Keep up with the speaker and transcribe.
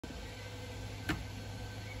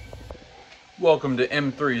Welcome to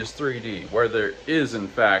M3's 3D, where there is in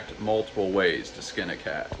fact multiple ways to skin a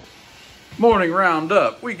cat. Morning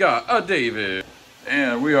roundup, we got a David,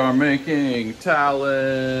 and we are making Talon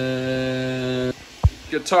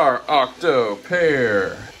Guitar Octo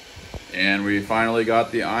pair. And we finally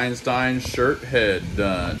got the Einstein shirt head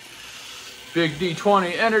done. Big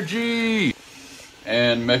D20 energy!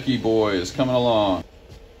 And Mechie Boy is coming along.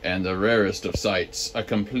 And the rarest of sights, a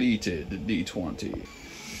completed D20.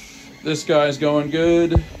 This guy's going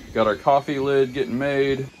good. Got our coffee lid getting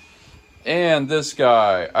made. And this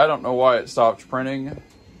guy, I don't know why it stopped printing.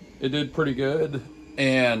 It did pretty good.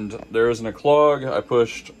 And there isn't a clog. I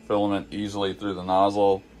pushed filament easily through the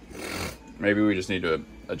nozzle. Maybe we just need to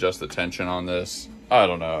adjust the tension on this. I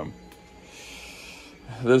don't know.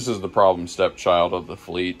 This is the problem stepchild of the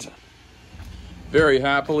fleet. Very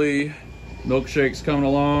happily, milkshake's coming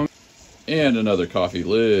along. And another coffee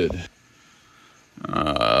lid.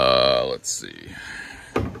 Let's see.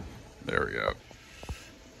 There we go.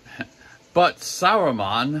 But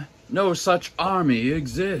Sauron, no such army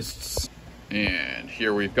exists. And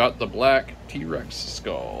here we've got the black T-Rex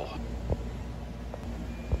skull.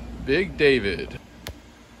 Big David.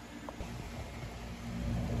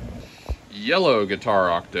 Yellow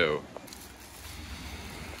Guitar Octo.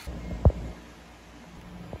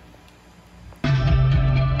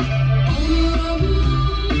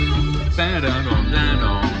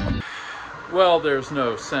 Well, there's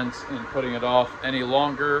no sense in putting it off any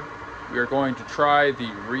longer. We are going to try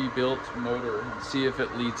the rebuilt motor and see if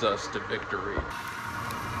it leads us to victory.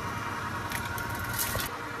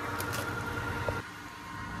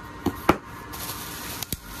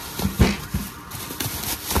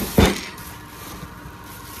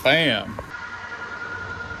 Bam!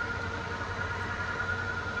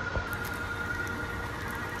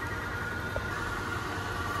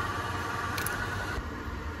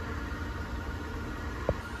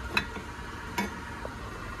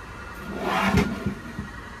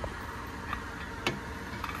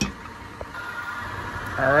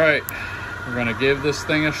 All right, we're gonna give this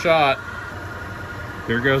thing a shot.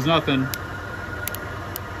 Here goes nothing.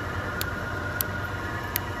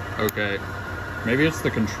 Okay, maybe it's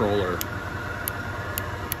the controller.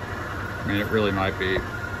 I mean, it really might be.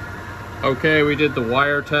 Okay, we did the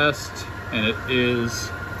wire test, and it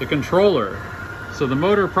is the controller. So the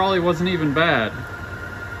motor probably wasn't even bad,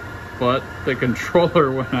 but the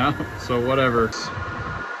controller went out, so whatever.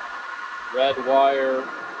 Red wire,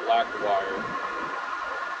 black wire.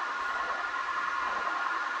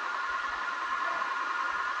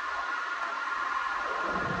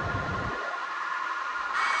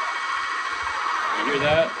 Hear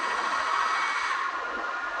that?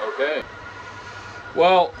 Okay.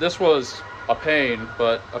 Well, this was a pain,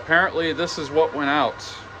 but apparently this is what went out.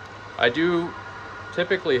 I do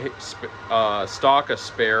typically stock a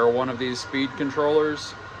spare one of these speed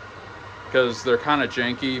controllers because they're kind of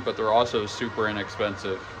janky, but they're also super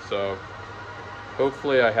inexpensive. So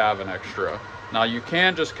hopefully I have an extra. Now you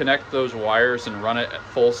can just connect those wires and run it at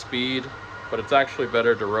full speed, but it's actually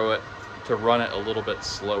better to run it a little bit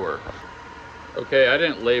slower. Okay, I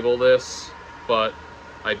didn't label this, but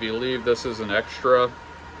I believe this is an extra.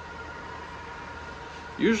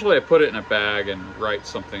 Usually I put it in a bag and write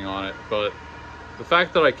something on it, but the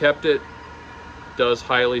fact that I kept it does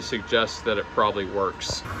highly suggest that it probably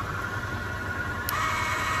works.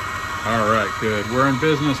 All right, good. We're in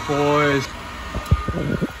business, boys.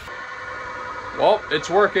 Well, it's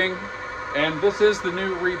working, and this is the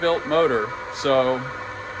new rebuilt motor, so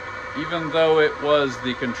even though it was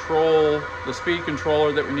the speed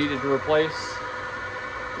controller that we needed to replace,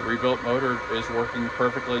 the rebuilt motor is working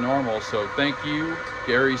perfectly normal. So thank you,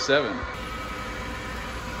 Gary7.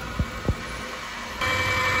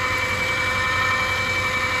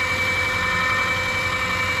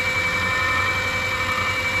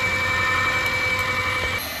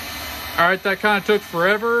 All right, that kind of took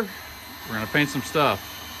forever. We're gonna paint some stuff.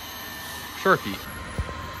 Sharky.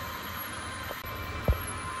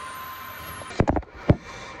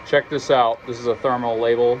 Check this out. This is a thermal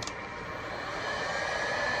label.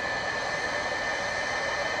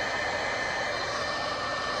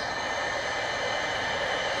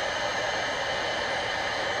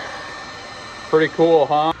 Pretty cool,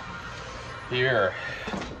 huh? Here,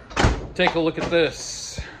 take a look at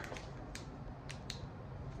this.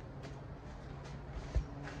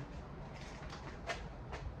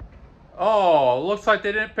 Oh, looks like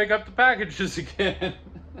they didn't pick up the packages again.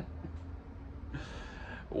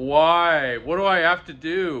 Why? What do I have to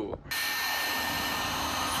do?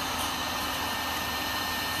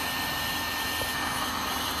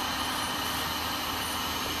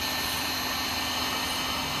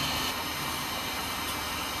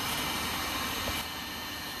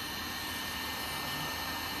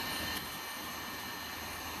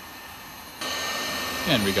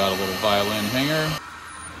 And we got a little violin hanger.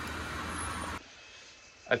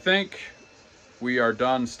 I think we are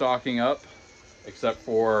done stocking up, except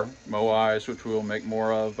for Moais, which we'll make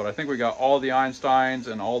more of, but I think we got all the Einsteins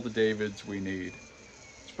and all the Davids we need.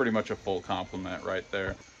 It's pretty much a full complement right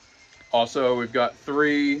there. Also, we've got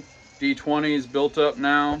 3 D20s built up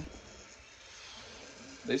now.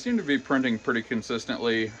 They seem to be printing pretty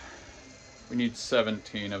consistently. We need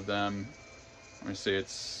 17 of them. Let me see,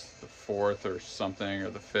 it's the 4th or something,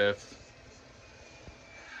 or the 5th.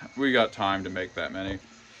 We got time to make that many.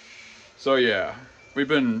 So yeah, we've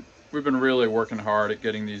been really working hard at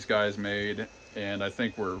getting these guys made, and I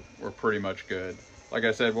think we're pretty much good. Like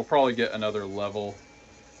I said, we'll probably get another level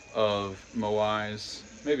of Moais,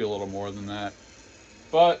 maybe a little more than that.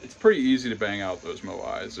 But it's pretty easy to bang out those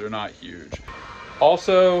Moais. They're not huge.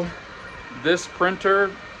 Also, this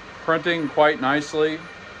printer printing quite nicely.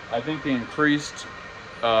 I think the increased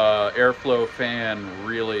airflow fan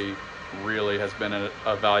really has been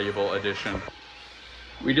a valuable addition.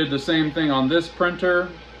 We did the same thing on this printer,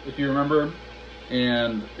 if you remember,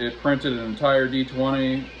 and it printed an entire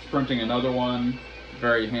D20. It's printing another one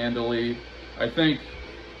very handily. I think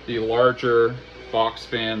the larger box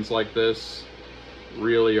fans like this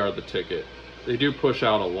really are the ticket. They do push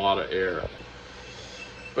out a lot of air.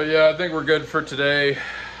 But yeah, I think we're good for today.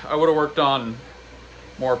 I would have worked on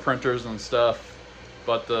more printers and stuff,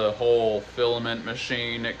 but the whole filament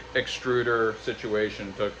machine extruder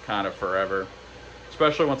situation took kind of forever.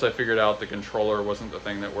 Especially once I figured out the controller wasn't the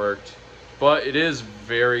thing that worked. But it is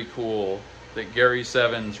very cool that Gary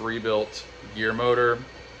 7's rebuilt gear motor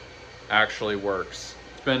actually works.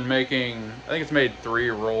 It's been making, I think it's made 3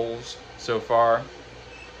 rolls so far,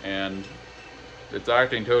 and it's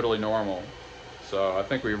acting totally normal. So I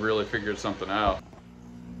think we really figured something out.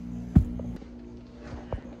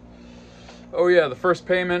 Oh yeah, the first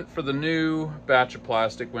payment for the new batch of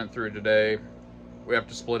plastic went through today. We have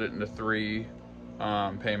to split it into 3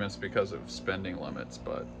 payments because of spending limits,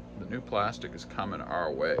 but the new plastic is coming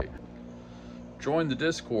our way. Join the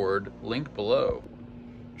Discord, link below.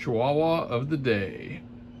 Chihuahua of the day.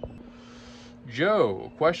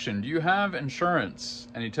 Joe, question, do you have insurance?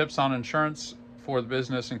 Any tips on insurance for the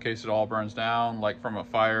business in case it all burns down, like from a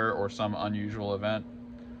fire or some unusual event?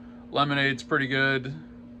 Lemonade's pretty good.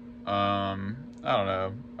 I don't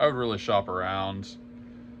know. I would really shop around.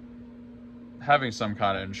 Having some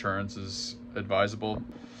kind of insurance is advisable.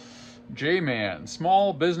 J-Man,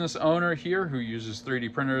 small business owner here who uses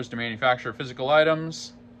 3D printers to manufacture physical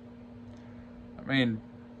items. I mean,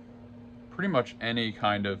 pretty much any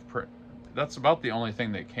kind of print. That's about the only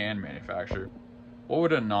thing they can manufacture. What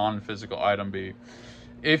would a non-physical item be?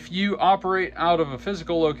 If you operate out of a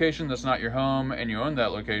physical location that's not your home and you own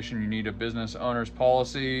that location, you need a business owner's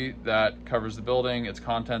policy that covers the building, its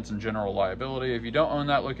contents, and general liability. If you don't own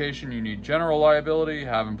that location, you need general liability,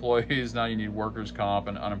 have employees, now you need workers' comp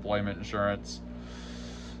and unemployment insurance.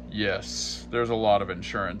 Yes, there's a lot of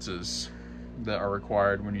insurances that are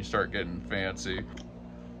required when you start getting fancy.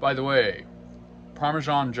 By the way,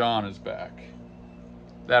 Parmesan John is back.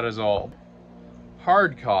 That is all.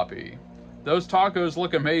 Hard copy. Those tacos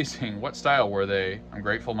look amazing. What style were they? I'm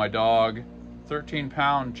grateful my dog,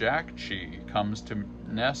 13-pound Jack Chi, comes to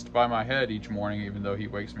nest by my head each morning even though he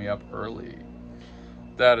wakes me up early.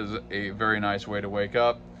 That is a very nice way to wake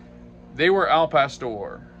up. They were Al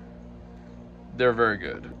Pastor. They're very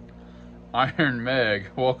good. Iron Meg,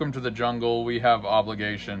 welcome to the jungle. We have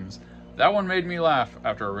obligations. That one made me laugh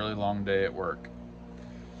after a really long day at work.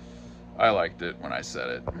 I liked it when I said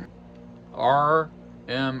it. R-M-O-I-I-I.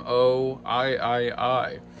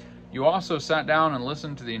 You also sat down and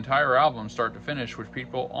listened to the entire album start to finish, which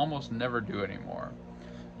people almost never do anymore.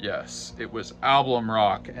 Yes, it was album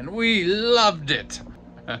rock, and we loved it.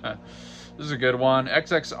 This is a good one.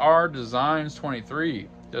 XXR Designs 23.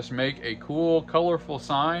 Just make a cool, colorful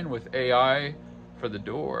sign with AI for the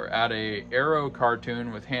door. Add a arrow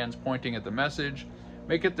cartoon with hands pointing at the message.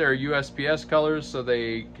 Make it their USPS colors so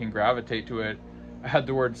they can gravitate to it. Add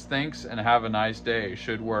the words thanks and have a nice day.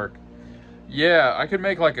 Should work. Yeah, I could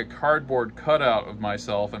make like a cardboard cutout of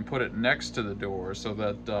myself and put it next to the door so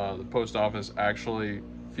that the post office actually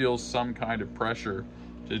feels some kind of pressure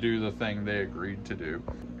to do the thing they agreed to do.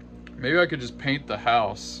 Maybe I could just paint the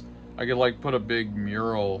house. I could like put a big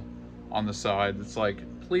mural on the side that's like,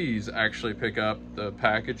 please actually pick up the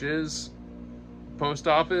packages, post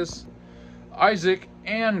office. Isaac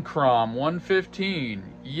and Crom 115.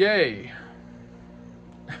 Yay.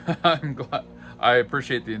 I'm glad. I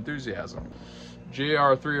appreciate the enthusiasm.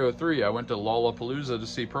 JR303, I went to Lollapalooza to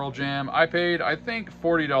see Pearl Jam. I paid, I think,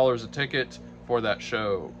 $40 a ticket for that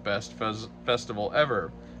show. Best festival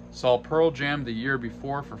ever. Saw Pearl Jam the year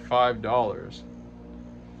before for $5.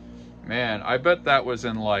 Man, I bet that was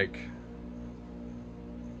in like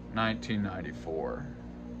 1994.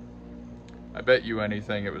 I bet you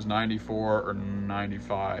anything it was 94 or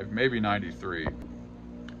 95, maybe 93.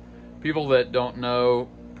 People that don't know,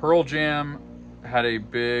 Pearl Jam had a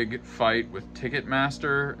big fight with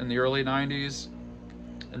Ticketmaster in the early 90s.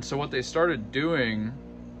 And so what they started doing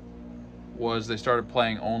was they started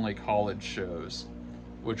playing only college shows,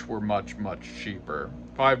 which were much, much cheaper.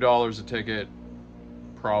 $5 a ticket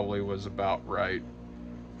probably was about right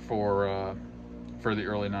for the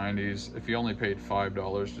early 90s. If you only paid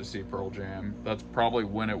 $5 to see Pearl Jam, that's probably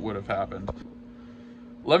when it would have happened.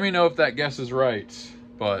 Let me know if that guess is right,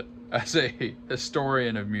 but as a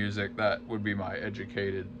historian of music, that would be my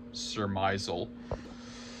educated surmisal.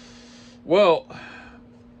 Well,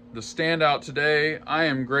 the standout today, I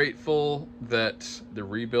am grateful that the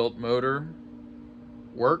rebuilt motor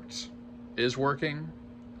is working,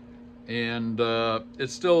 and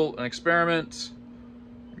it's still an experiment.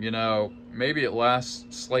 You know, maybe it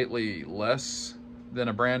lasts slightly less than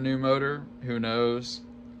a brand new motor, who knows,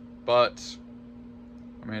 but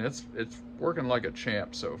I mean, it's working like a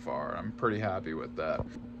champ so far. I'm pretty happy with that.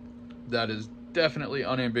 That is definitely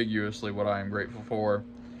unambiguously what I am grateful for.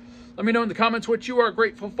 Let me know in the comments what you are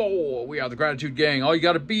grateful for. We are the Gratitude Gang. All you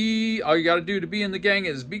gotta do to be in the gang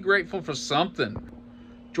is be grateful for something.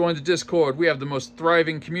 Join the Discord. We have the most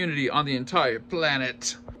thriving community on the entire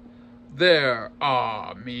planet. There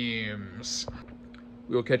are memes.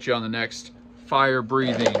 We will catch you on the next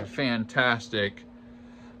fire-breathing, fantastic,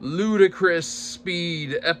 ludicrous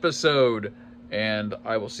speed episode, and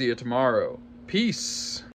I will see you tomorrow.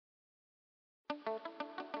 Peace.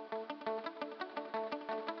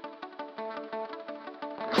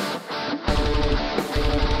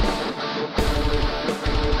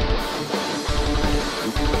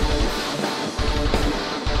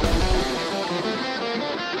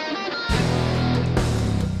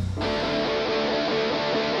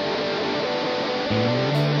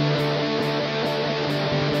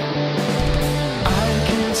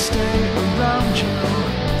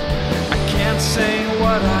 Say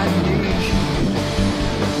what I need.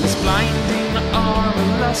 It's blinding are the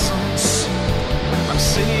lessons I'm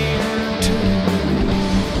seeing to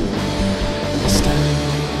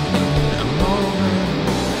standing in a moment.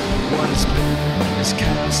 What has been is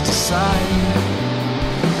cast aside,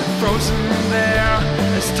 frozen there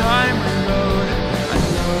as time rode. I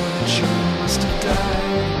know that you must have died.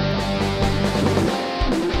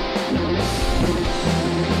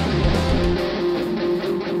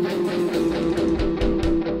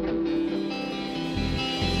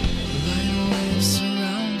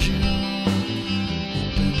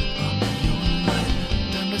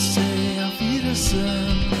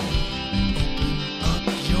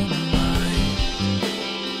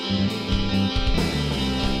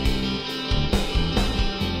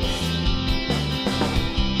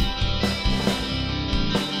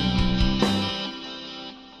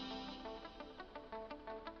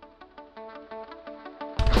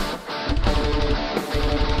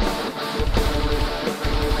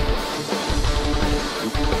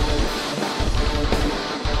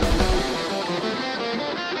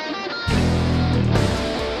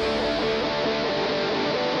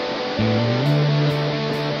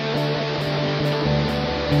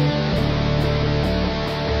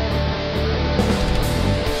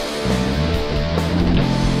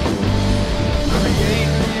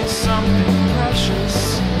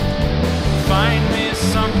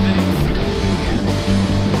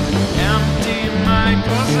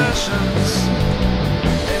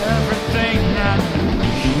 Everything I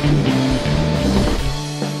need.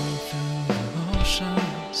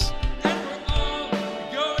 Emotions, and we're all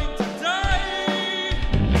going to die.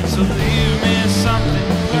 So leave me something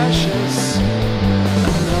precious,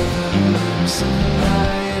 another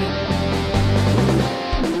sunlight.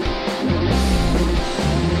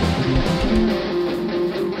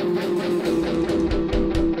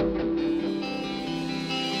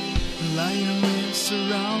 Light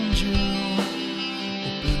surround you.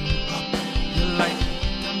 Open up your light.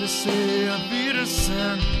 Time to say a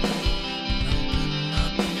Wiedersehen.